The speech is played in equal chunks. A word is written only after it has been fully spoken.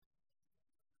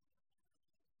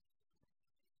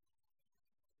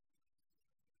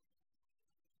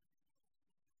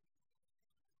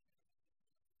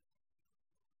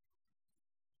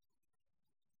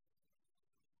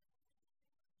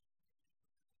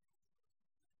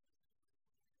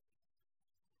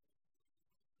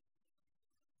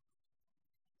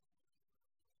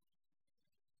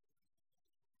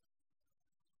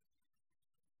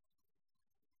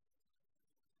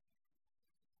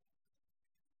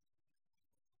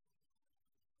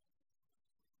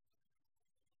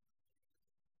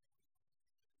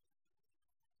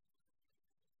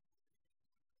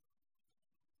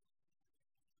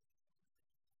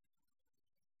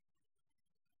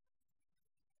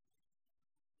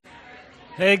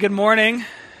Hey, good morning.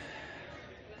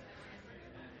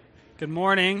 Good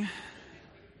morning.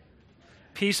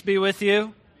 Peace be with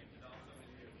you.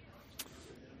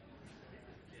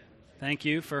 Thank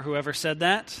you for whoever said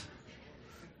that.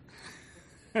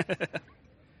 Well,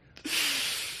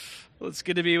 it's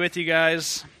good to be with you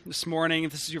guys this morning.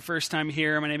 If this is your first time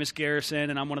here, my name is Garrison,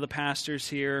 and I'm one of the pastors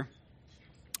here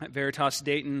at Veritas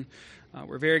Dayton.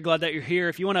 We're very glad that you're here.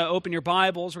 If you want to open your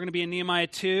Bibles, we're going to be in Nehemiah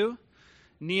 2.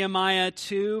 Nehemiah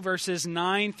 2, verses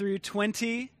 9 through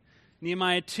 20.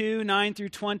 Nehemiah 2, 9 through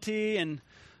 20. And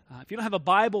if you don't have a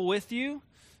Bible with you,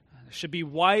 there should be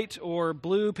white or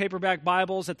blue paperback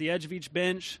Bibles at the edge of each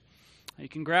bench. You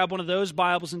can grab one of those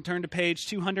Bibles and turn to page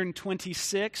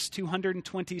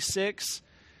 226,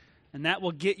 and that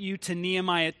will get you to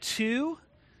Nehemiah 2.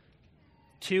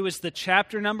 2 is the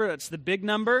chapter number, that's the big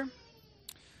number.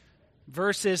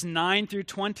 Verses 9 through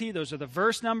 20, those are the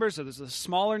verse numbers, so those are the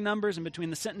smaller numbers in between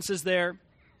the sentences there.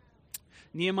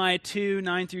 Nehemiah 2,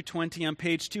 9 through 20 on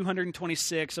page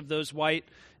 226 of those white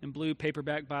and blue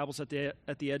paperback Bibles at the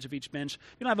edge of each bench. If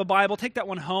you don't have a Bible, take that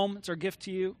one home. It's our gift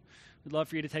to you. We'd love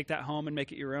for you to take that home and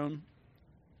make it your own.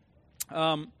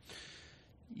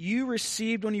 You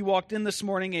received, when you walked in this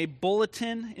morning, a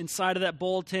bulletin. Inside of that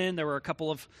bulletin, there were a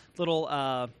couple of little,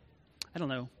 I don't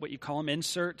know what you call them,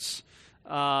 inserts.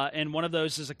 And one of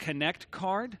those is a Connect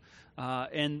card.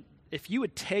 And if you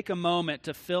would take a moment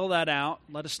to fill that out,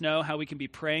 let us know how we can be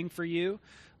praying for you.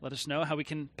 Let us know how we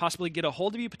can possibly get a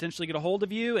hold of you, potentially get a hold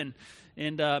of you, and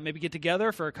maybe get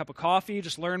together for a cup of coffee,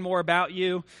 just learn more about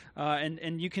you.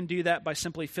 And you can do that by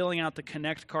simply filling out the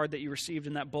Connect card that you received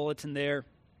in that bulletin there,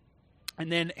 and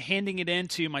then handing it in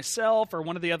to myself or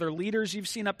one of the other leaders you've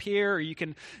seen up here, or you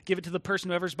can give it to the person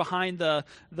whoever's behind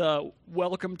the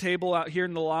welcome table out here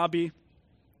in the lobby.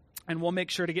 And we'll make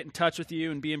sure to get in touch with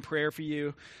you and be in prayer for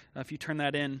you if you turn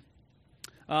that in.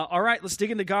 All right, let's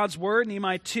dig into God's Word,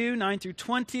 Nehemiah 2, 9 through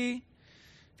 20. If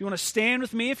you want to stand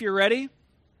with me, if you're ready,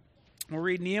 we'll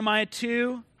read Nehemiah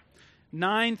 2,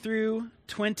 9 through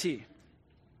 20.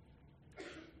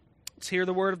 Let's hear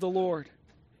the word of the Lord.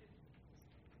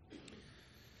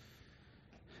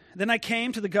 Then I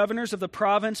came to the governors of the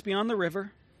province beyond the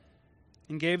river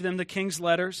and gave them the king's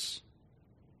letters.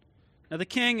 Now the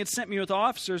king had sent me with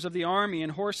officers of the army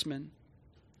and horsemen.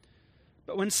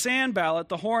 But when Sanballat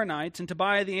the Horonite and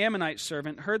Tobiah the Ammonite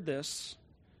servant heard this,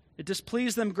 it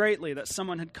displeased them greatly that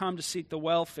someone had come to seek the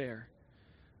welfare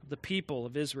of the people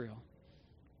of Israel.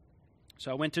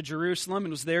 So I went to Jerusalem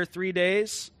and was there 3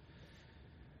 days.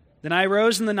 Then I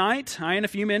arose in the night, I and a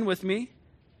few men with me,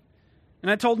 and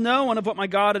I told no one of what my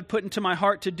God had put into my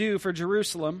heart to do for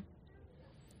Jerusalem.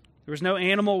 There was no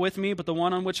animal with me but the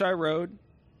one on which I rode.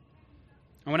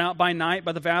 I went out by night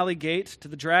by the valley gate to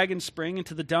the dragon spring and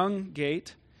to the dung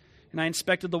gate, and I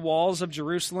inspected the walls of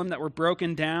Jerusalem that were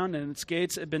broken down and its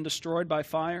gates had been destroyed by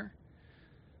fire.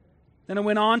 Then I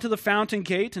went on to the fountain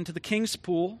gate and to the king's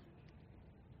pool,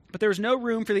 but there was no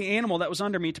room for the animal that was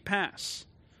under me to pass.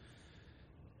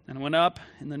 Then I went up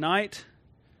in the night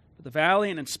to the valley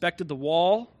and inspected the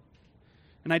wall,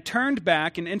 and I turned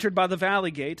back and entered by the valley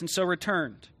gate, and so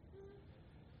returned.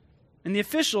 And the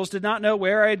officials did not know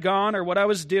where I had gone or what I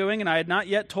was doing, and I had not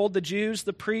yet told the Jews,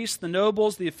 the priests, the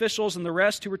nobles, the officials, and the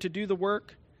rest who were to do the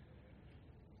work.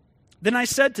 Then I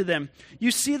said to them,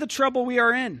 "You see the trouble we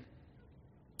are in,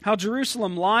 how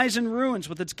Jerusalem lies in ruins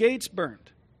with its gates burned.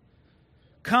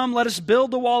 Come, let us build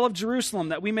the wall of Jerusalem,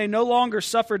 that we may no longer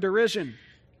suffer derision."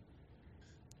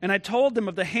 And I told them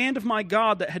of the hand of my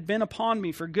God that had been upon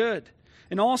me for good,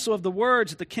 and also of the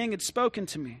words that the king had spoken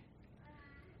to me.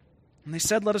 And they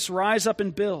said, "Let us rise up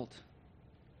and build."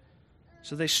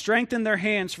 So they strengthened their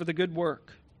hands for the good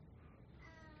work.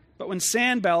 But when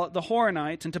Sanballat the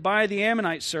Horonite and Tobiah the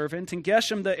Ammonite servant and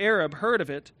Geshem the Arab heard of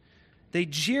it, they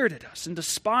jeered at us and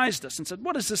despised us and said,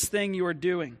 "What is this thing you are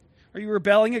doing? Are you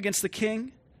rebelling against the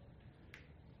king?"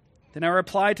 Then I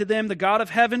replied to them, "The God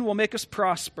of heaven will make us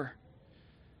prosper,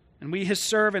 and we his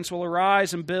servants will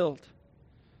arise and build.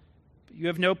 But you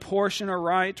have no portion or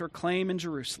right or claim in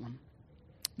Jerusalem."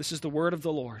 This is the word of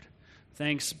the Lord.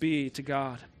 Thanks be to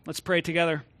God. Let's pray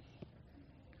together.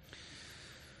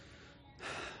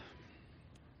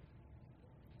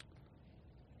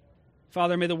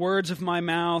 Father, may the words of my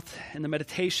mouth and the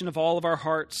meditation of all of our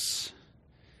hearts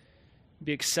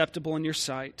be acceptable in your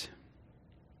sight.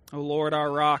 O Lord,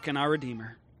 our rock and our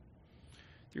Redeemer.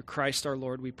 Through Christ our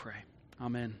Lord we pray.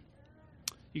 Amen.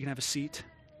 You can have a seat.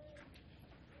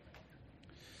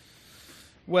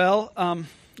 Well,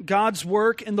 God's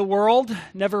work in the world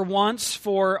never wants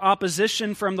for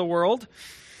opposition from the world.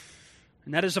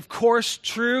 And that is, of course,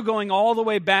 true going all the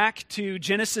way back to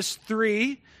Genesis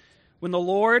 3, when the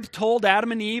Lord told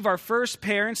Adam and Eve, our first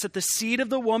parents, that the seed of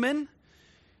the woman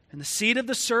and the seed of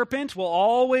the serpent will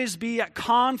always be at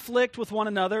conflict with one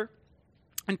another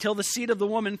until the seed of the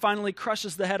woman finally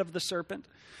crushes the head of the serpent.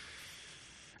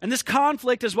 And this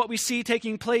conflict is what we see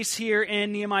taking place here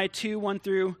in Nehemiah 9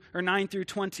 through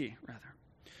 20, rather.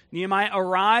 Nehemiah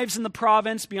arrives in the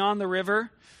province beyond the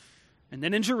river, and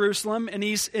then in Jerusalem, and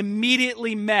he's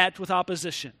immediately met with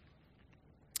opposition.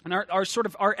 And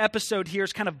our episode here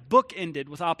is kind of bookended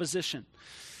with opposition.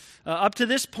 Up to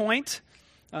this point,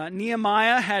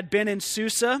 Nehemiah had been in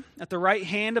Susa at the right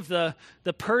hand of the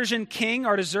Persian king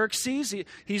Artaxerxes.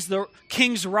 He's the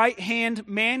king's right hand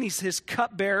man. He's his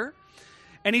cupbearer.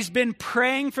 And he's been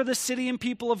praying for the city and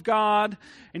people of God,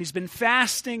 and he's been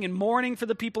fasting and mourning for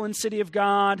the people and city of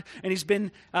God, and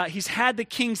he's had the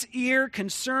king's ear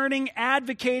concerning,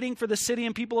 advocating for the city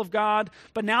and people of God.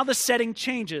 But now the setting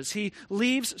changes. He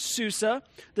leaves Susa.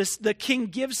 The king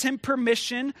gives him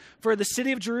permission for the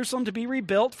city of Jerusalem to be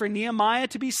rebuilt, for Nehemiah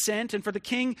to be sent, and for the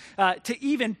king to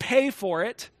even pay for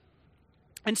it.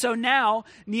 And so now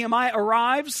Nehemiah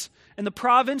arrives in the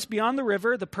province beyond the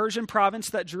river, the Persian province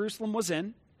that Jerusalem was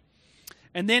in,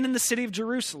 and then in the city of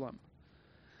Jerusalem.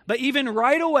 But even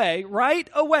right away,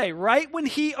 right when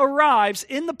he arrives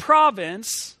in the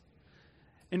province,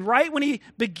 and right when he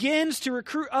begins to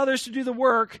recruit others to do the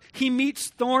work, he meets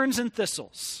thorns and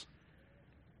thistles.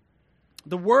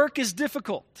 The work is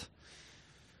difficult.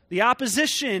 The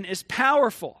opposition is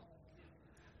powerful.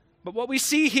 But what we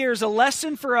see here is a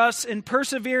lesson for us in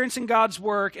perseverance in God's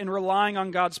work and relying on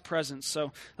God's presence.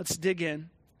 So let's dig in.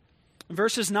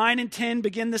 Verses 9 and 10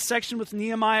 begin this section with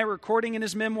Nehemiah recording in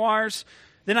his memoirs,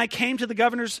 "Then I came to the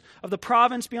governors of the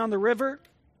province beyond the river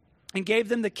and gave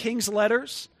them the king's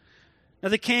letters. Now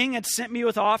the king had sent me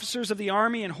with officers of the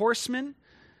army and horsemen.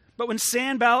 But when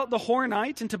Sanballat the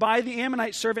Horonite and Tobiah the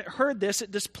Ammonite servant heard this, it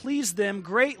displeased them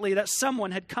greatly that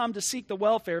someone had come to seek the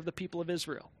welfare of the people of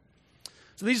Israel."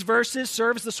 So these verses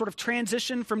serve as the sort of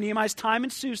transition from Nehemiah's time in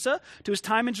Susa to his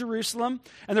time in Jerusalem.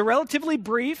 And they're relatively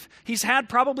brief. He's had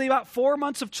probably about 4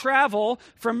 months of travel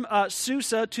from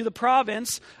Susa to the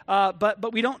province.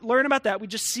 But we don't learn about that. We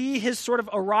just see his sort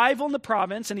of arrival in the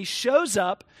province. And he shows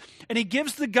up and he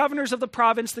gives the governors of the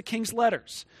province the king's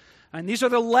letters. And these are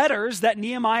the letters that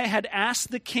Nehemiah had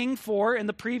asked the king for in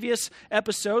the previous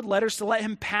episode. Letters to let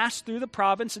him pass through the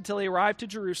province until he arrived to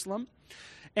Jerusalem.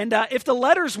 And if the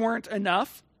letters weren't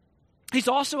enough, he's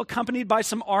also accompanied by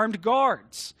some armed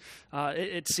guards,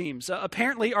 it seems.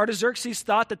 Apparently, Artaxerxes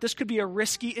thought that this could be a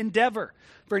risky endeavor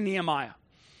for Nehemiah.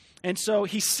 And so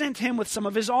he sent him with some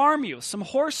of his army, with some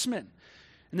horsemen.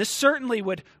 And this certainly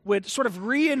would sort of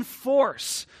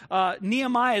reinforce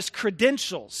Nehemiah's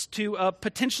credentials to a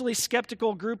potentially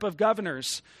skeptical group of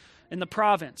governors in the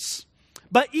province.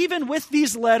 But even with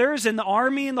these letters and the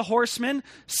army and the horsemen,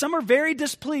 some are very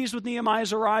displeased with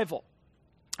Nehemiah's arrival.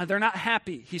 They're not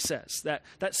happy, he says, they're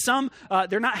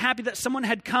not happy that someone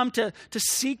had come to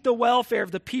seek the welfare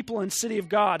of the people and city of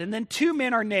God. And then 2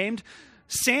 men are named,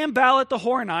 Sanballat the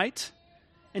Horonite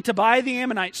and Tobiah the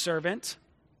Ammonite servant.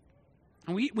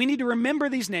 And we need to remember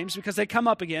these names because they come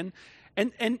up again.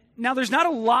 And now there's not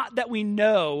a lot that we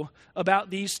know about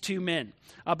these 2 men.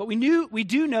 But we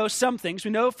do know some things.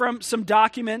 We know from some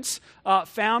documents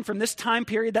found from this time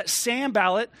period that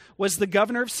Sanballat was the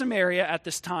governor of Samaria at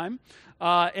this time.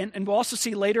 And we'll also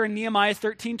see later in Nehemiah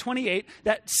 13:28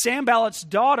 that Sanballat's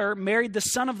daughter married the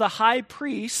son of the high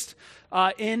priest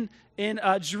in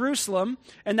Jerusalem,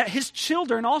 and that his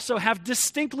children also have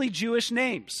distinctly Jewish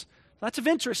names. That's of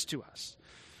interest to us.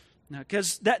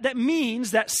 Because that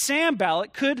means that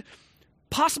Sanballat could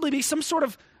possibly be some sort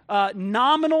of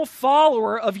nominal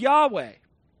follower of Yahweh.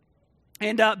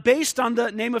 And based on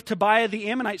the name of Tobiah the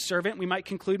Ammonite servant, we might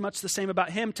conclude much the same about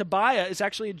him. Tobiah is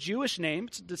actually a Jewish name.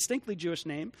 It's a distinctly Jewish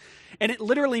name. And it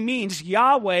literally means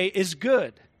Yahweh is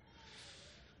good.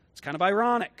 It's kind of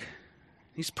ironic.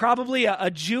 He's probably a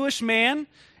Jewish man,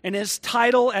 and his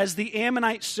title as the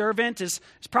Ammonite servant is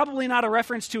probably not a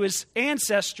reference to his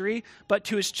ancestry, but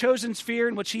to his chosen sphere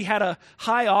in which he had a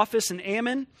high office in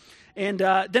Ammon. And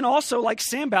then also, like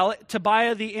Sanballat,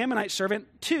 Tobiah the Ammonite servant,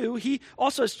 too, he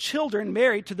also has children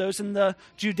married to those in the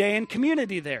Judean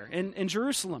community there in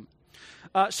Jerusalem.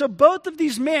 So both of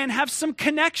these men have some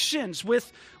connections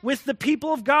with the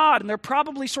people of God, and they're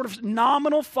probably sort of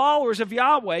nominal followers of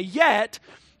Yahweh, yet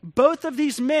both of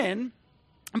these men,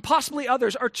 and possibly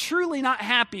others, are truly not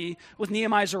happy with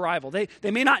Nehemiah's arrival. They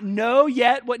may not know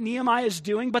yet what Nehemiah is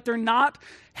doing, but they're not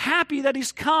happy that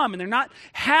he's come, and they're not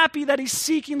happy that he's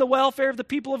seeking the welfare of the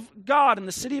people of God and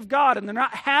the city of God, and they're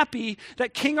not happy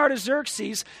that King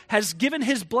Artaxerxes has given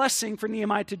his blessing for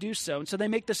Nehemiah to do so. And so they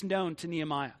make this known to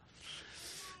Nehemiah.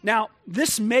 Now,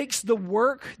 this makes the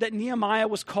work that Nehemiah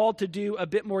was called to do a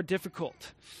bit more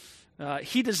difficult.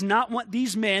 He does not want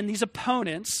these men, these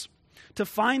opponents, to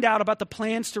find out about the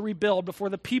plans to rebuild before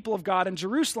the people of God in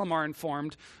Jerusalem are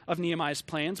informed of Nehemiah's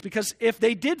plans, because if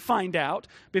they did find out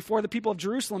before the people of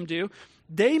Jerusalem do,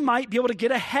 they might be able to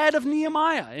get ahead of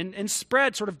Nehemiah and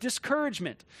spread sort of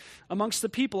discouragement amongst the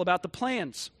people about the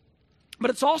plans. But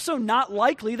it's also not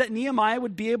likely that Nehemiah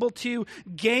would be able to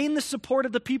gain the support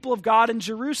of the people of God in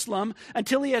Jerusalem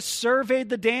until he has surveyed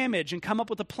the damage and come up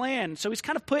with a plan. So he's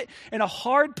kind of put in a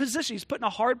hard position. He's put in a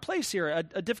hard place here,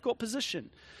 a difficult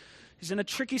position. He's in a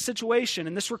tricky situation,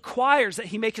 and this requires that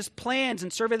he make his plans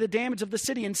and survey the damage of the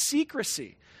city in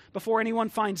secrecy before anyone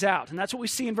finds out. And that's what we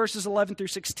see in verses 11 through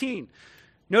 16.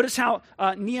 Notice how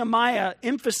Nehemiah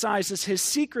emphasizes his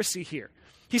secrecy here.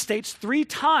 He states 3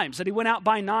 times that he went out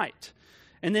by night.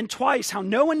 And then twice, how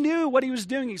no one knew what he was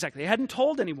doing exactly. He hadn't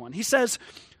told anyone. He says,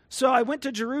 so I went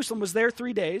to Jerusalem, was there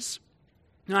 3 days,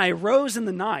 and I arose in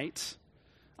the night,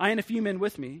 I and a few men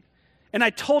with me, and I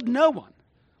told no one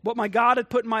what my God had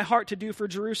put in my heart to do for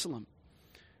Jerusalem.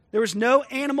 There was no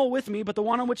animal with me but the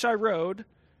one on which I rode.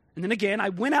 And then again, I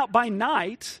went out by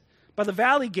night by the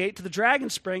valley gate to the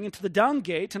dragon spring and to the dung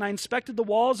gate, and I inspected the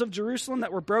walls of Jerusalem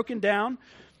that were broken down,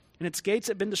 and its gates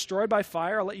had been destroyed by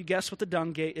fire. I'll let you guess what the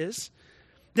dung gate is.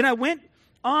 Then I went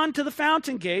on to the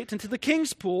fountain gate and to the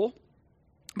king's pool,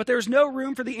 but there was no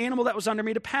room for the animal that was under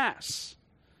me to pass.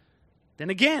 Then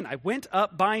again, I went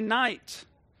up by night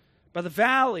by the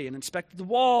valley and inspected the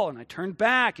wall, and I turned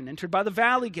back and entered by the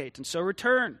valley gate, and so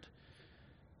returned.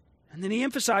 And then he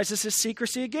emphasizes his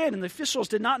secrecy again, and the officials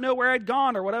did not know where I'd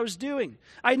gone or what I was doing.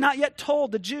 I had not yet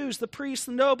told the Jews, the priests,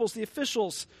 the nobles, the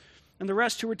officials, and the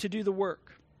rest who were to do the work.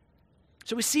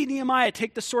 So we see Nehemiah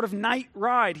take this sort of night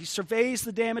ride. He surveys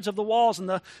the damage of the walls on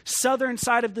the southern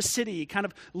side of the city. He kind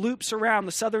of loops around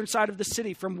the southern side of the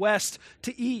city from west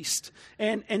to east.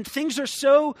 And things are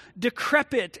so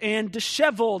decrepit and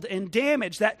disheveled and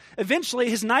damaged that eventually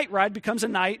his night ride becomes a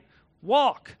night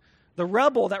walk. The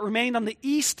rubble that remained on the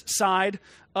east side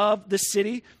of the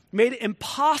city made it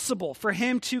impossible for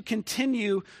him to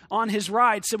continue on his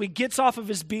ride. So he gets off of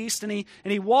his beast and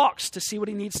he walks to see what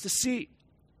he needs to see.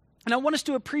 And I want us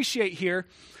to appreciate here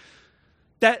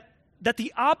that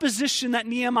the opposition that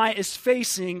Nehemiah is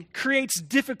facing creates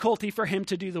difficulty for him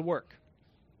to do the work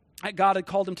that God had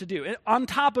called him to do, on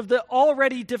top of the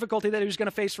already difficulty that he was going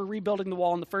to face for rebuilding the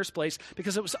wall in the first place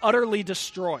because it was utterly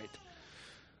destroyed.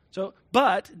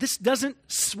 But this doesn't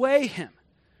sway him.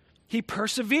 He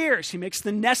perseveres. He makes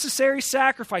the necessary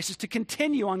sacrifices to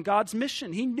continue on God's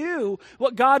mission. He knew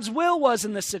what God's will was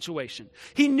in this situation.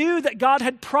 He knew that God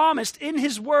had promised in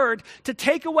his word to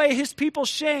take away his people's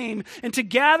shame and to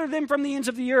gather them from the ends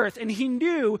of the earth. And he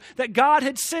knew that God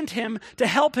had sent him to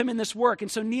help him in this work. And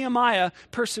so Nehemiah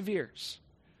perseveres.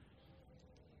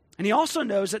 And he also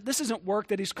knows that this isn't work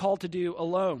that he's called to do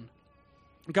alone.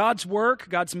 God's work,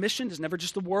 God's mission is never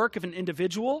just the work of an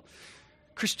individual.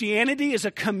 Christianity is a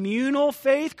communal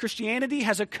faith. Christianity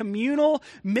has a communal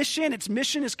mission. Its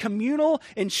mission is communal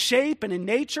in shape and in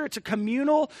nature. It's a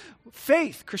communal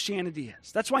faith, Christianity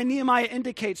is. That's why Nehemiah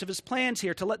indicates of his plans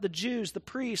here to let the Jews, the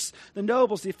priests, the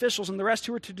nobles, the officials, and the rest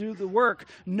who were to do the work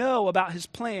know about his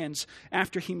plans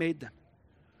after he made them.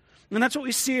 And that's what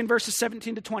we see in verses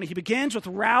 17 to 20. He begins with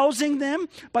rousing them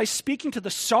by speaking to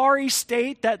the sorry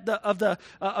state of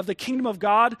the kingdom of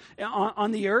God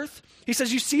on the earth. He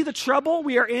says, you see the trouble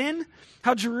we are in,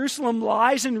 how Jerusalem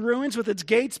lies in ruins with its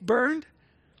gates burned.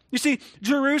 You see,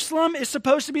 Jerusalem is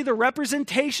supposed to be the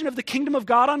representation of the kingdom of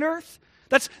God on earth.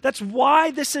 That's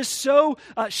why this is so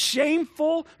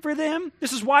shameful for them.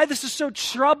 This is why this is so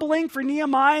troubling for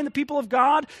Nehemiah and the people of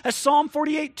God. As Psalm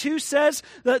 48:2 says,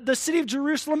 the city of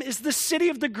Jerusalem is the city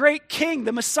of the great king,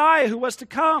 the Messiah who was to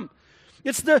come.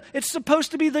 It's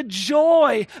supposed to be the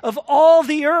joy of all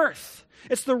the earth.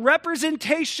 It's the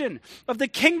representation of the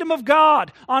kingdom of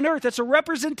God on earth. It's a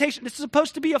representation. It's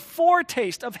supposed to be a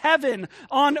foretaste of heaven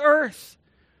on earth.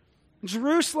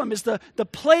 Jerusalem is the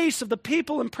place of the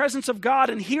people and presence of God,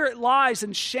 and here it lies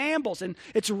in shambles, and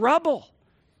it's rubble.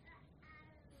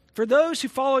 For those who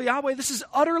follow Yahweh, this is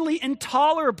utterly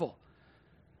intolerable.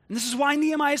 And this is why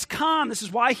Nehemiah is calm. This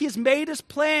is why he has made his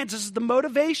plans. This is the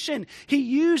motivation he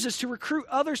uses to recruit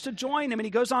others to join him. And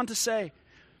he goes on to say,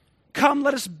 come,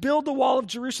 let us build the wall of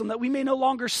Jerusalem that we may no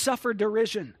longer suffer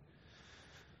derision,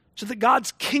 so that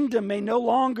God's kingdom may no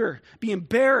longer be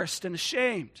embarrassed and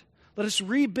ashamed. Let us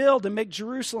rebuild and make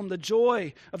Jerusalem the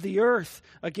joy of the earth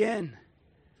again.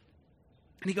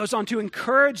 And he goes on to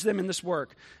encourage them in this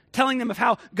work, telling them of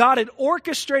how God had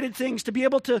orchestrated things to be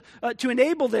able to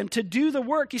enable them to do the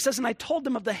work. He says, and I told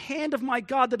them of the hand of my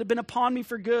God that had been upon me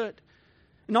for good,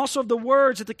 and also of the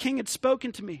words that the king had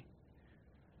spoken to me.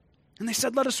 And they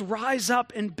said, let us rise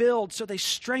up and build. So they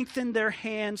strengthened their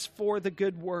hands for the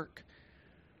good work.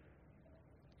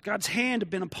 God's hand had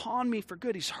been upon me for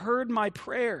good. He's heard my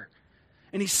prayer.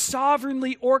 And he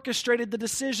sovereignly orchestrated the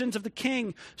decisions of the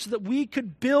king so that we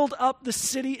could build up the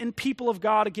city and people of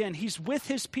God again. He's with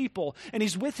his people, and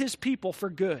he's with his people for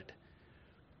good.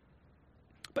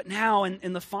 But now,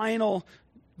 in the final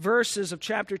verses of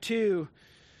chapter 2,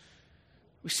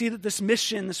 we see that this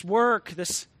mission, this work,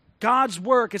 this God's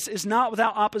work is not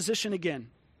without opposition again.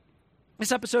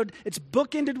 This episode, it's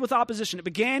bookended with opposition. It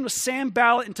began with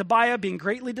Sanballat and Tobiah being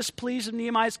greatly displeased of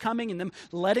Nehemiah's coming and them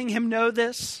letting him know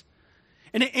this.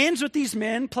 And it ends with these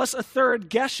men, plus a third,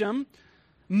 Geshem,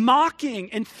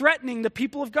 mocking and threatening the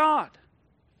people of God.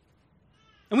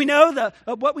 And we know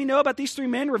what we know about these three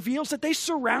men reveals that they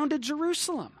surrounded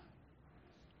Jerusalem.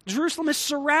 Jerusalem is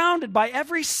surrounded by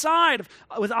every side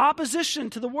with opposition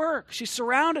to the work. She's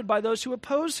surrounded by those who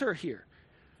oppose her here.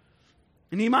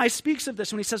 And Nehemiah speaks of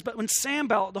this when he says, but when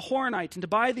Sanballat the Horonite and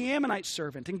Tobiah the Ammonite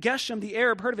servant and Geshem the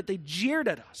Arab heard of it, they jeered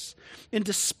at us and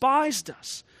despised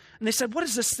us. And they said, what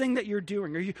is this thing that you're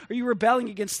doing? Are you rebelling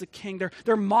against the king?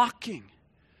 They're mocking.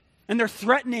 And they're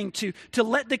threatening to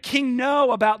let the king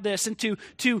know about this and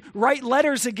to write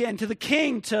letters again to the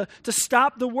king to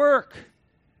stop the work.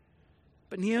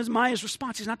 But Nehemiah's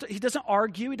response, he doesn't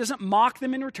argue. He doesn't mock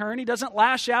them in return. He doesn't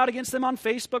lash out against them on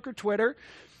Facebook or Twitter.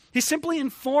 He simply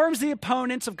informs the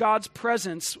opponents of God's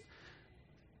presence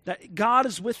that God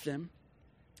is with them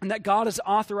and that God has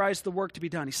authorized the work to be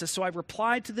done. He says, so I've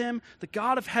replied to them, the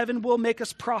God of heaven will make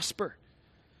us prosper,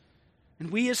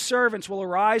 and we as servants will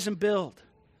arise and build.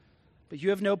 But you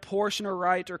have no portion or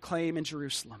right or claim in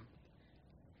Jerusalem.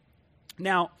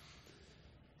 Now,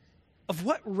 of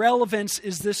what relevance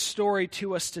is this story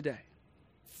to us today?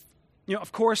 You know,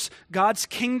 of course, God's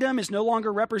kingdom is no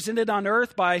longer represented on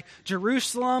earth by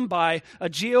Jerusalem, by a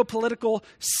geopolitical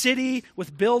city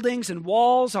with buildings and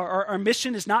walls. Our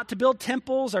mission is not to build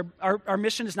temples. Our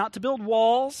mission is not to build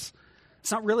walls.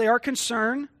 It's not really our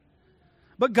concern.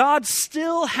 But God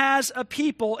still has a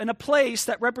people and a place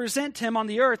that represent him on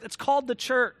the earth. It's called the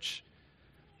church.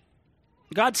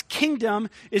 God's kingdom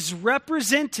is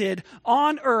represented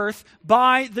on earth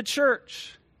by the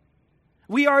church.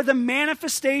 We are the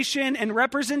manifestation and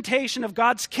representation of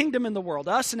God's kingdom in the world,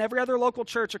 us and every other local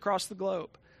church across the globe.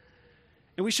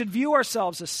 And we should view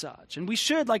ourselves as such. And we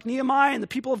should, like Nehemiah and the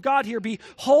people of God here, be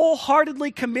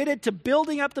wholeheartedly committed to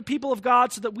building up the people of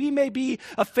God so that we may be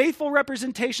a faithful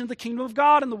representation of the kingdom of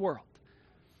God in the world.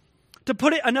 To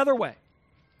put it another way,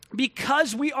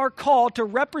 because we are called to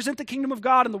represent the kingdom of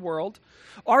God in the world,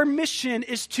 our mission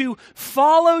is to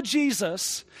follow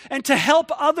Jesus and to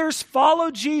help others follow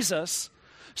Jesus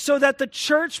so that the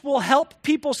church will help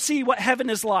people see what heaven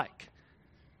is like.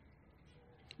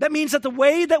 That means that the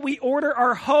way that we order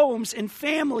our homes and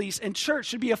families and church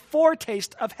should be a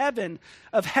foretaste of heaven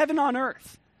on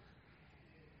earth.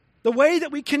 The way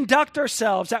that we conduct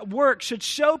ourselves at work should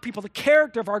show people the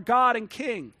character of our God and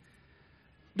King.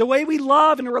 The way we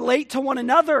love and relate to one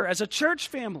another as a church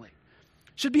family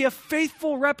should be a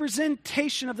faithful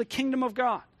representation of the kingdom of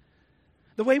God.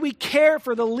 The way we care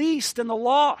for the least and the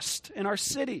lost in our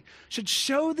city should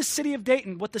show the city of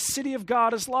Dayton what the city of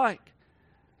God is like.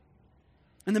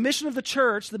 And the mission of the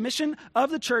church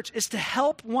is to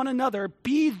help one another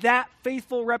be that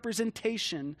faithful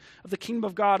representation of the kingdom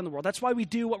of God in the world. That's why we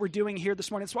do what we're doing here this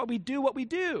morning. That's why we do what we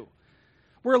do.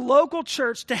 We're a local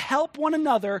church to help one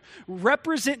another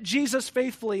represent Jesus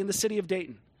faithfully in the city of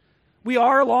Dayton. We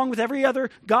are, along with every other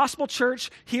gospel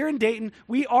church here in Dayton,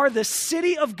 we are the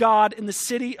city of God in the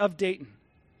city of Dayton.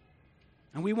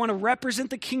 And we want to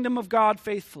represent the kingdom of God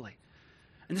faithfully.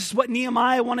 And this is what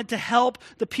Nehemiah wanted to help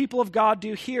the people of God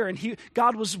do here. And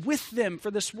God was with them for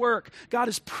this work. God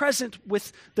is present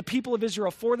with the people of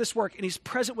Israel for this work, and he's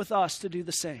present with us to do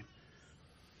the same.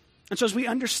 And so as we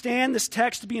understand this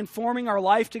text to be informing our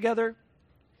life together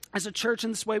as a church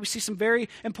in this way, we see some very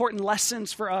important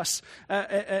lessons for us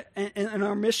in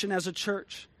our mission as a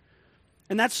church.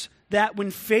 And that's that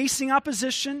when facing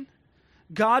opposition,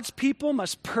 God's people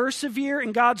must persevere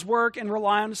in God's work and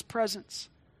rely on his presence.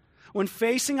 When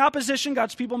facing opposition,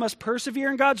 God's people must persevere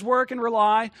in God's work and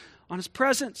rely on his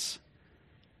presence.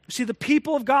 You see, the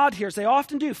people of God here, as they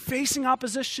often do, facing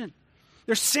opposition.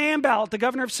 There's Sanballat, the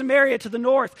governor of Samaria, to the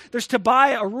north. There's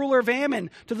Tobiah, a ruler of Ammon,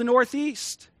 to the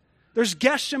northeast. There's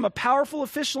Geshem, a powerful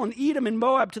official in Edom and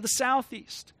Moab, to the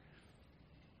southeast.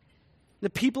 The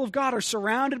people of God are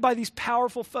surrounded by these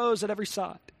powerful foes at every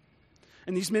side.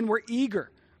 And these men were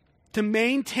eager to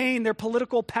maintain their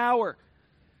political power.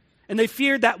 And they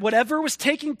feared that whatever was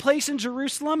taking place in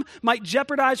Jerusalem might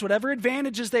jeopardize whatever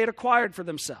advantages they had acquired for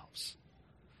themselves.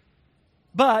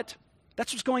 But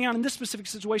that's what's going on in this specific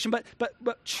situation.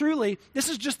 But truly, this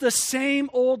is just the same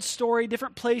old story,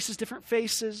 different places, different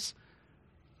faces.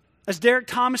 As Derek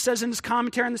Thomas says in his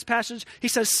commentary on this passage, he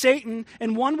says, Satan,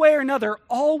 in one way or another,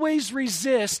 always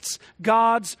resists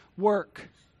God's work.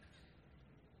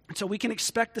 And so we can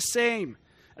expect the same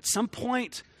at some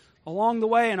point along the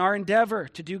way in our endeavor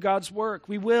to do God's work.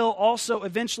 We will also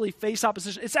eventually face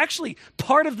opposition. It's actually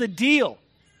part of the deal.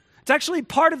 It's actually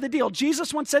part of the deal.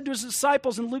 Jesus once said to his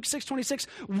disciples in Luke 6:26,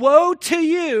 "Woe to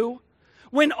you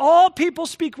when all people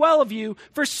speak well of you,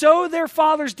 for so their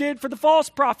fathers did for the false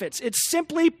prophets." It's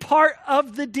simply part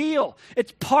of the deal.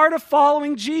 It's part of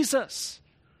following Jesus.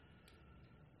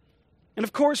 And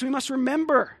of course, we must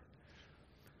remember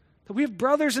that we have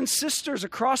brothers and sisters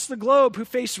across the globe who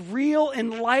face real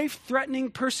and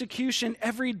life-threatening persecution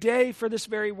every day for this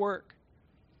very work.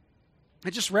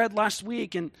 I just read last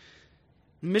week in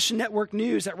Mission Network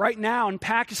News that right now in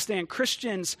Pakistan,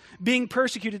 Christians being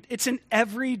persecuted, it's an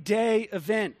everyday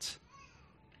event.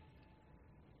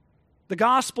 The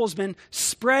gospel has been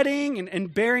spreading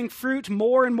and bearing fruit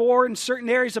more and more in certain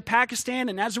areas of Pakistan,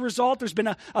 and as a result, there's been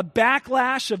a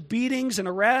backlash of beatings and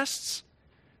arrests.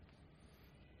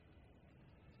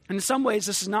 And in some ways,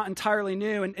 this is not entirely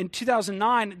new. In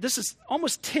 2009, this is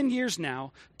almost 10 years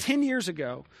now, 10 years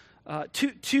ago,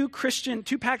 two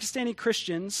Pakistani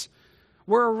Christians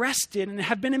were arrested and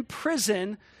have been in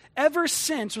prison ever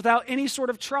since without any sort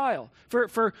of trial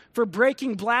for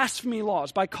breaking blasphemy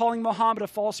laws by calling Muhammad a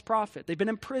false prophet. They've been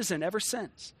in prison ever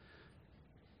since.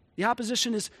 The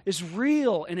opposition is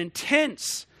real and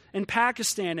intense in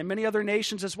Pakistan and many other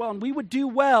nations as well. And we would do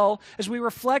well, as we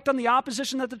reflect on the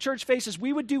opposition that the church faces,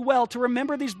 we would do well to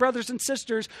remember these brothers and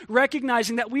sisters,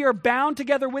 recognizing that we are bound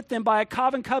together with them by a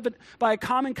common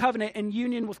covenant and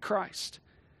union with Christ.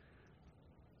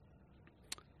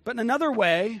 But in another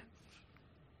ways,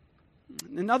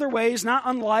 not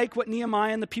unlike what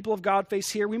Nehemiah and the people of God face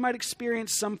here, we might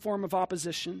experience some form of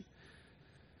opposition.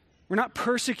 We're not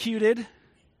persecuted.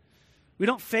 We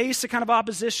don't face the kind of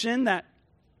opposition that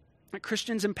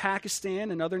Christians in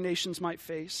Pakistan and other nations might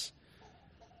face.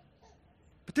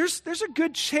 But there's a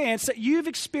good chance that you've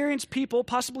experienced people,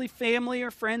 possibly family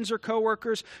or friends or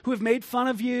coworkers, who have made fun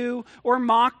of you or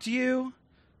mocked you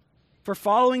for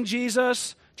following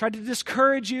Jesus, tried to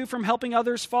discourage you from helping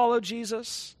others follow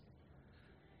Jesus.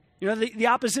 You know, the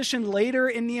opposition later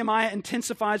in Nehemiah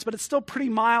intensifies, but it's still pretty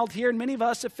mild here, and many of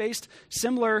us have faced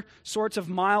similar sorts of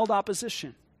mild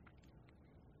opposition.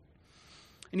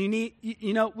 And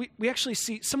we actually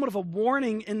see somewhat of a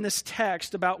warning in this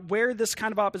text about where this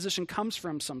kind of opposition comes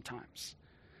from sometimes.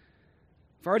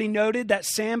 I've already noted that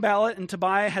Sanballat and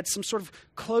Tobiah had some sort of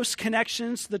close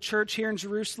connections to the church here in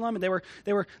Jerusalem, and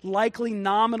they were likely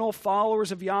nominal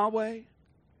followers of Yahweh.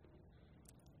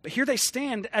 But here they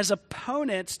stand as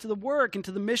opponents to the work and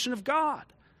to the mission of God.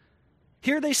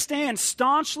 Here they stand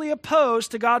staunchly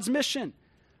opposed to God's mission.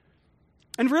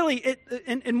 And really,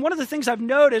 and one of the things I've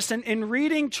noticed in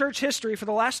reading church history for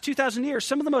the last 2,000 years,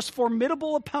 some of the most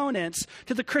formidable opponents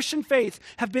to the Christian faith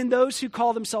have been those who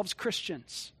call themselves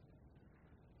Christians.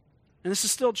 And this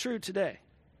is still true today.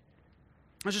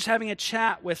 I was just having a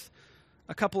chat with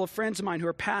a couple of friends of mine who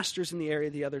are pastors in the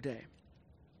area the other day.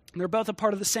 And they're both a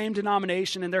part of the same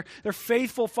denomination, and they're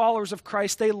faithful followers of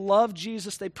Christ. They love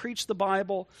Jesus. They preach the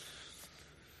Bible.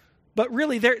 But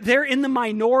really, they're in the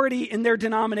minority in their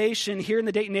denomination here in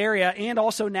the Dayton area and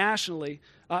also nationally.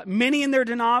 Many in their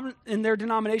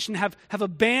denomination have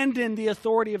abandoned the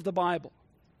authority of the Bible.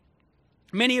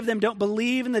 Many of them don't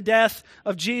believe in the death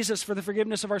of Jesus for the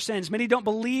forgiveness of our sins. Many don't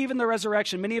believe in the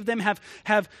resurrection. Many of them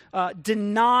have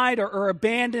denied or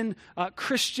abandoned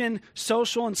Christian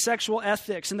social and sexual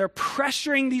ethics. And they're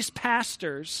pressuring these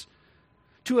pastors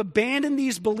to abandon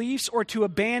these beliefs or to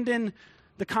abandon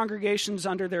the congregations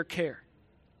under their care.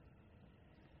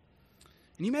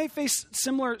 And you may face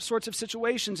similar sorts of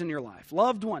situations in your life.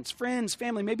 Loved ones, friends,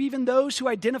 family, maybe even those who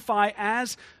identify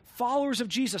as followers of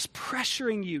Jesus,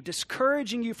 pressuring you,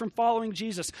 discouraging you from following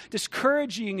Jesus,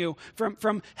 discouraging you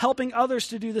from helping others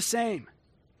to do the same.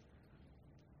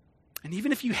 And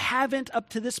even if you haven't up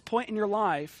to this point in your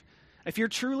life, if you're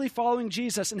truly following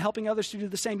Jesus and helping others to do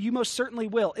the same, you most certainly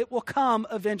will. It will come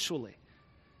eventually.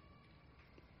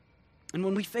 And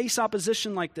when we face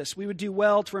opposition like this, we would do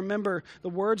well to remember the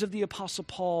words of the Apostle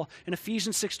Paul in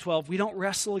Ephesians 6:12. We don't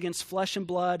wrestle against flesh and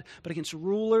blood, but against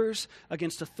rulers,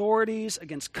 against authorities,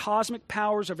 against cosmic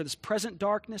powers over this present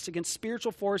darkness, against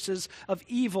spiritual forces of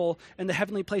evil in the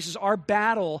heavenly places. Our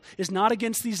battle is not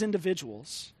against these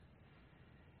individuals.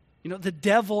 The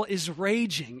devil is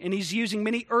raging, and he's using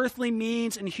many earthly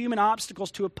means and human obstacles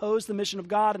to oppose the mission of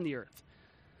God in the earth.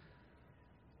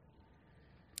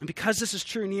 And because this is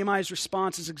true, Nehemiah's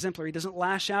response is exemplary. He doesn't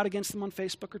lash out against them on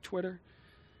Facebook or Twitter.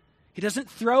 He doesn't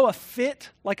throw a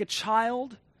fit like a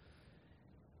child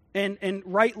and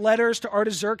write letters to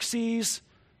Artaxerxes,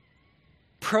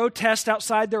 protest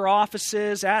outside their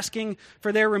offices, asking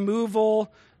for their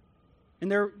removal in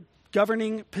their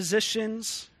governing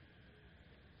positions.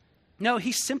 No,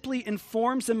 he simply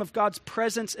informs them of God's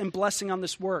presence and blessing on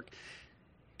this work,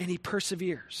 and he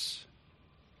perseveres.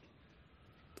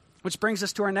 Which brings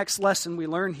us to our next lesson we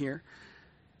learn here,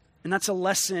 and that's a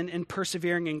lesson in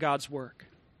persevering in God's work.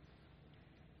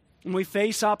 When we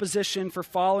face opposition for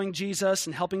following Jesus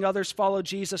and helping others follow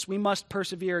Jesus, we must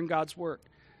persevere in God's work.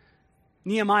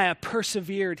 Nehemiah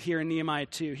persevered here in Nehemiah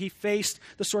 2. He faced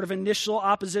the sort of initial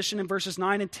opposition in verses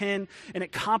 9 and 10, and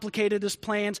it complicated his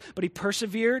plans, but he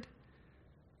persevered.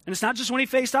 And it's not just when he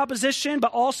faced opposition,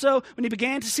 but also when he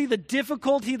began to see the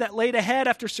difficulty that laid ahead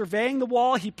after surveying the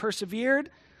wall, he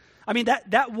persevered. I mean,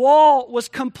 that wall was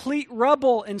complete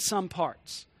rubble in some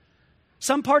parts.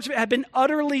 Some parts of it had been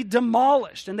utterly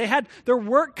demolished, and they had their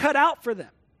work cut out for them.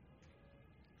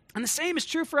 And the same is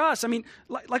true for us. I mean,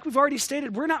 like we've already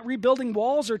stated, we're not rebuilding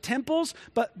walls or temples,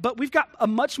 but we've got a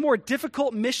much more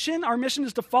difficult mission. Our mission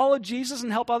is to follow Jesus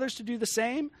and help others to do the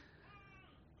same.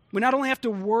 We not only have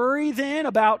to worry then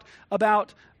about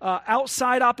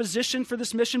outside opposition for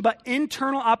this mission, but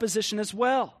internal opposition as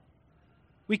well.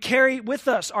 We carry with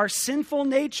us our sinful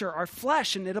nature, our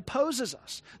flesh, and it opposes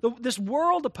us. This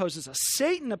world opposes us.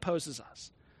 Satan opposes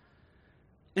us.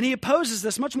 And he opposes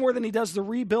this much more than he does the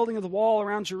rebuilding of the wall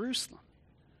around Jerusalem.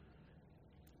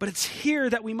 But it's here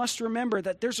that we must remember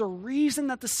that there's a reason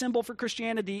that the symbol for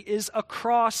Christianity is a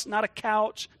cross, not a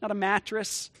couch, not a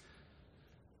mattress.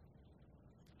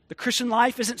 The Christian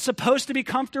life isn't supposed to be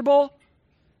comfortable.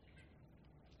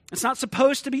 It's not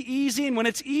supposed to be easy. And when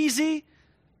it's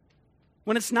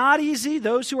not easy,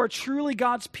 those who are truly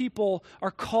God's people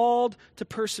are called to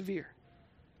persevere.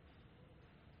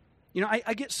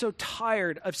 I get so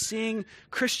tired of seeing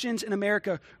Christians in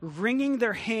America wringing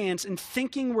their hands and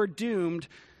thinking we're doomed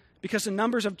because the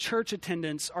numbers of church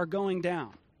attendance are going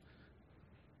down.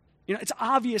 It's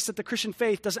obvious that the Christian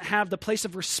faith doesn't have the place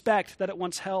of respect that it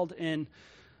once held in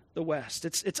the West.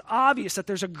 It's obvious that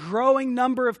there's a growing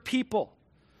number of people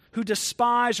who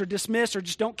despise or dismiss or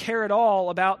just don't care at all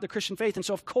about the Christian faith. And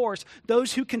so, of course,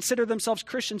 those who consider themselves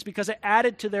Christians because it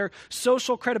added to their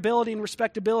social credibility and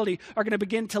respectability are going to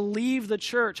begin to leave the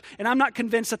church. And I'm not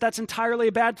convinced that that's entirely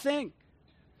a bad thing.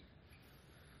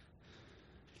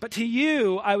 But to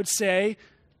you, I would say,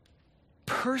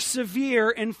 persevere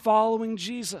in following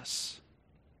Jesus.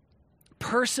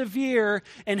 Persevere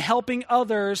in helping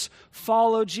others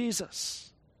follow Jesus.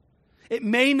 It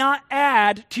may not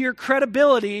add to your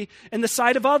credibility in the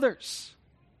sight of others.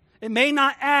 It may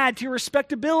not add to your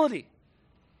respectability.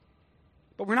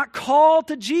 But we're not called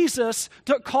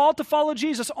to follow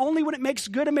Jesus only when it makes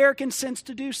good American sense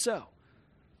to do so.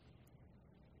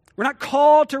 We're not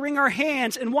called to wring our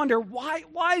hands and wonder,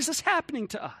 why is this happening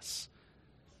to us?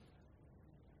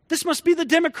 This must be the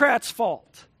Democrats'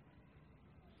 fault.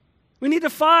 We need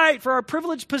to fight for our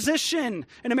privileged position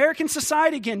in American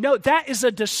society again. No, that is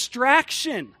a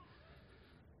distraction.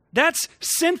 That's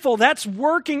sinful. That's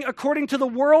working according to the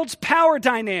world's power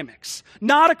dynamics,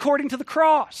 not according to the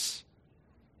cross.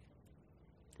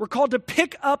 We're called to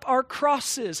pick up our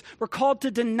crosses. We're called to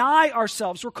deny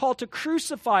ourselves. We're called to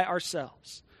crucify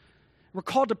ourselves. We're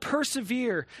called to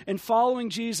persevere in following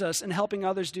Jesus and helping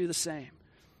others do the same.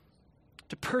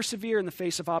 To persevere in the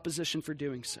face of opposition for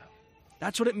doing so.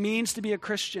 That's what it means to be a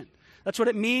Christian. That's what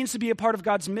it means to be a part of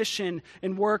God's mission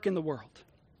and work in the world.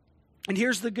 And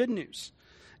here's the good news.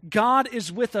 God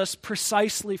is with us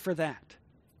precisely for that.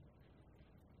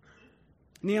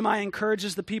 Nehemiah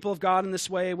encourages the people of God in this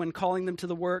way when calling them to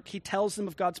the work. He tells them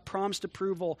of God's promised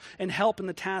approval and help in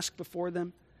the task before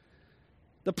them.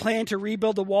 The plan to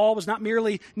rebuild the wall was not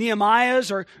merely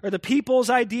Nehemiah's or the people's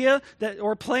idea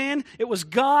or plan. It was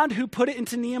God who put it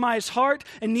into Nehemiah's heart.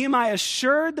 And Nehemiah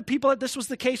assured the people that this was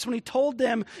the case when he told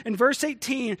them in verse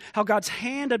 18 how God's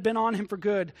hand had been on him for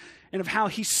good and of how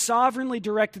he sovereignly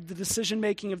directed the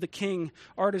decision-making of the king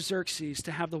Artaxerxes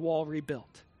to have the wall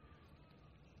rebuilt.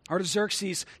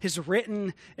 Artaxerxes, his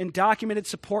written and documented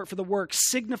support for the work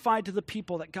signified to the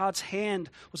people that God's hand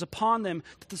was upon them,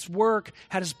 that this work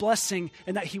had his blessing,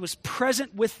 and that he was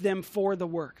present with them for the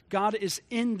work. God is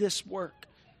in this work.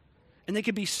 And they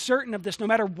could be certain of this no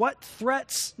matter what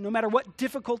threats, no matter what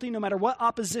difficulty, no matter what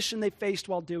opposition they faced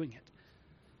while doing it.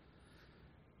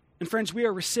 And friends, we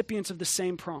are recipients of the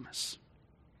same promise.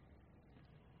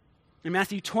 In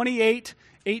Matthew 28,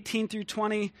 18 through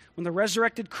 20, when the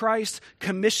resurrected Christ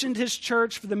commissioned his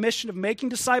church for the mission of making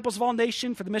disciples of all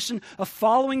nations, for the mission of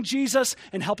following Jesus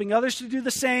and helping others to do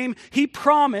the same, he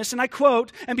promised, and I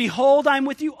quote, "And behold, I'm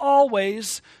with you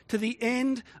always to the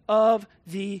end of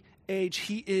the age."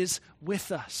 He is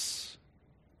with us.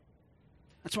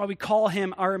 That's why we call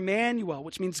him our Emmanuel,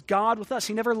 which means God with us.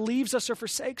 He never leaves us or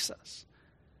forsakes us.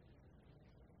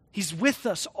 He's with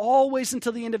us always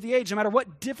until the end of the age. No matter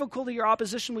what difficulty or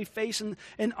opposition we face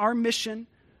in our mission,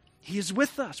 he is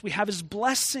with us. We have his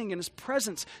blessing and his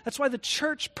presence. That's why the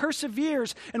church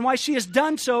perseveres and why she has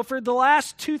done so for the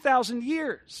last 2,000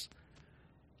 years.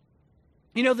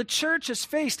 You know, the church has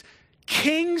faced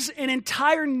kings and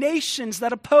entire nations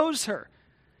that oppose her,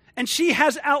 and she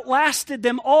has outlasted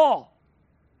them all.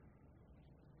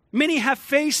 Many have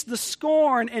faced the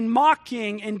scorn and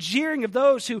mocking and jeering of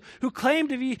those who claim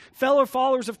to be fellow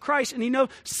followers of Christ. And you know,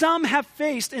 some have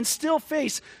faced and still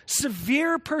face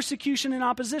severe persecution and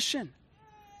opposition.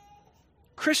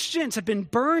 Christians have been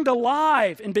burned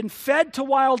alive and been fed to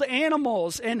wild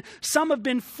animals, and some have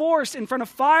been forced in front of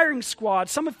firing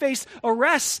squads. Some have faced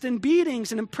arrests and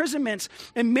beatings and imprisonments,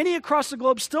 and many across the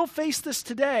globe still face this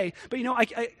today. But you know,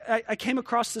 I came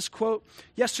across this quote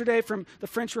yesterday from the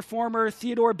French reformer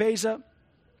Theodore Beza,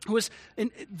 who was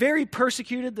very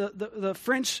persecuted. The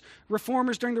French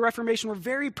reformers during the Reformation were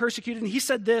very persecuted, and he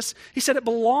said this. He said, "It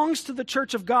belongs to the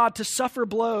church of God to suffer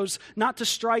blows, not to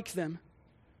strike them.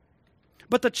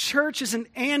 But the church is an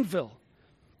anvil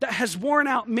that has worn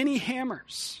out many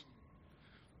hammers."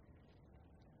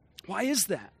 Why is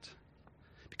that?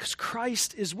 Because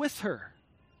Christ is with her.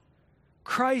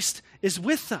 Christ is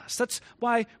with us. That's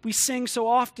why we sing so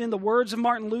often the words of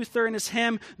Martin Luther in his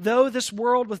hymn, "Though this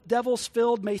world with devils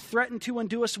filled may threaten to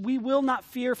undo us, we will not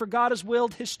fear, for God has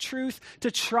willed his truth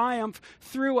to triumph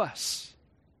through us."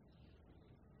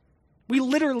 We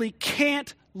literally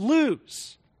can't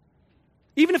lose.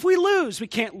 Even if we lose, we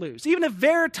can't lose. Even if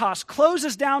Veritas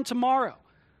closes down tomorrow,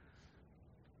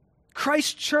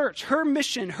 Christ's church, her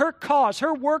mission, her cause,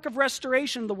 her work of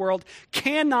restoration in the world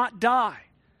cannot die.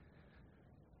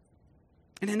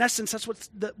 And in essence, that's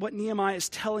what Nehemiah is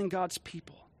telling God's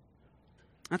people.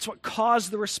 That's what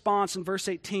caused the response in verse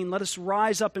 18. "Let us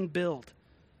rise up and build."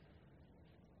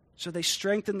 So they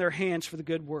strengthen their hands for the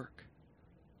good work.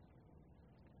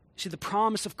 See, the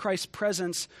promise of Christ's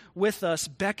presence with us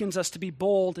beckons us to be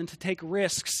bold and to take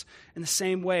risks in the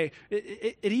same way.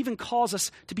 It even calls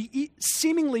us to be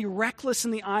seemingly reckless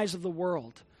in the eyes of the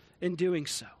world in doing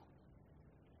so.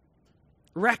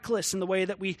 Reckless in the way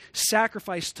that we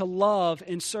sacrifice to love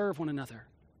and serve one another.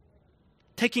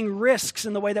 Taking risks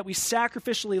in the way that we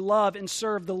sacrificially love and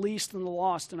serve the least and the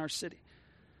lost in our city.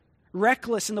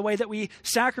 Reckless in the way that we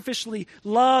sacrificially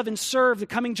love and serve the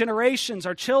coming generations,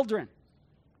 our children.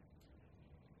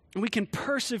 And we can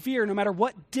persevere no matter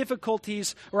what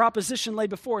difficulties or opposition lay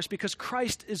before us because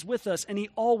Christ is with us and he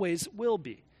always will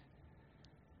be.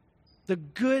 The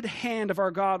good hand of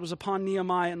our God was upon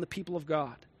Nehemiah and the people of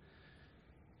God.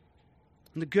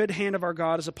 And the good hand of our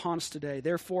God is upon us today.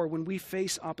 Therefore, when we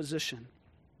face opposition,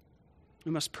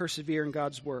 we must persevere in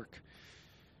God's work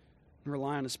and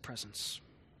rely on his presence.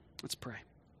 Let's pray.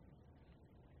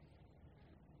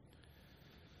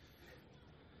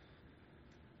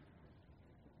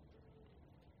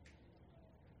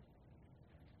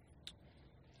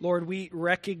 Lord, we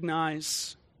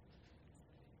recognize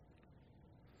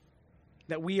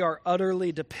that we are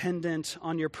utterly dependent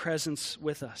on your presence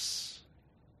with us.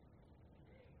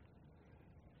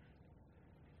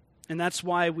 And that's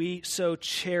why we so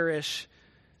cherish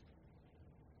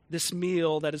this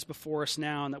meal that is before us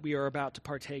now and that we are about to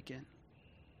partake in.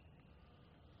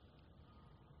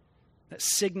 That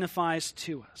signifies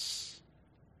to us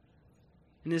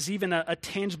and is even a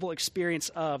tangible experience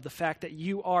of the fact that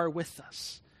you are with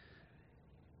us.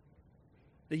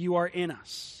 That you are in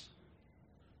us,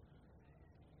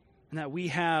 and that we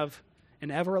have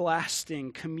an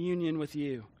everlasting communion with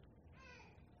you.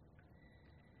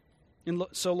 And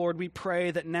so, Lord, we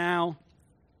pray that now,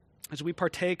 as we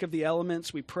partake of the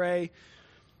elements, we pray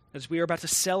as we are about to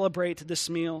celebrate this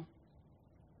meal,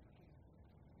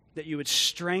 that you would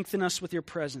strengthen us with your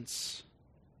presence,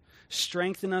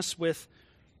 strengthen us with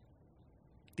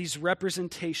these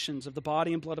representations of the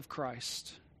body and blood of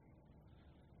Christ,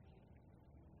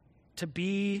 to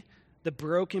be the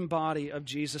broken body of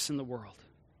Jesus in the world,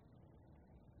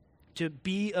 to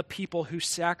be a people who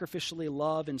sacrificially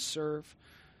love and serve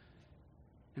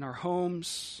in our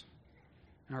homes,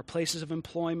 in our places of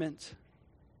employment,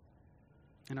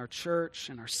 in our church,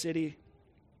 in our city.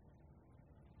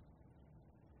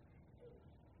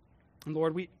 And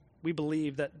Lord, we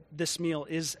believe that this meal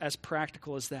is as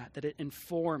practical as that it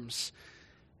informs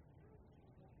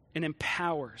and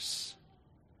empowers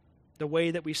the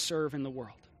way that we serve in the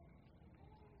world.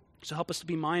 So help us to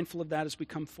be mindful of that as we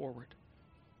come forward.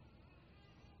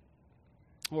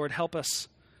 Lord, help us,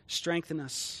 strengthen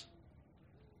us,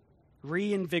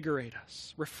 reinvigorate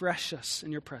us, refresh us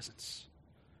in your presence.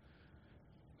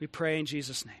 We pray in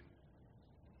Jesus' name.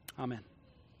 Amen.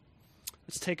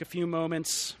 Let's take a few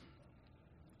moments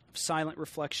of silent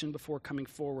reflection before coming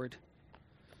forward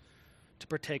to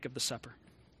partake of the supper.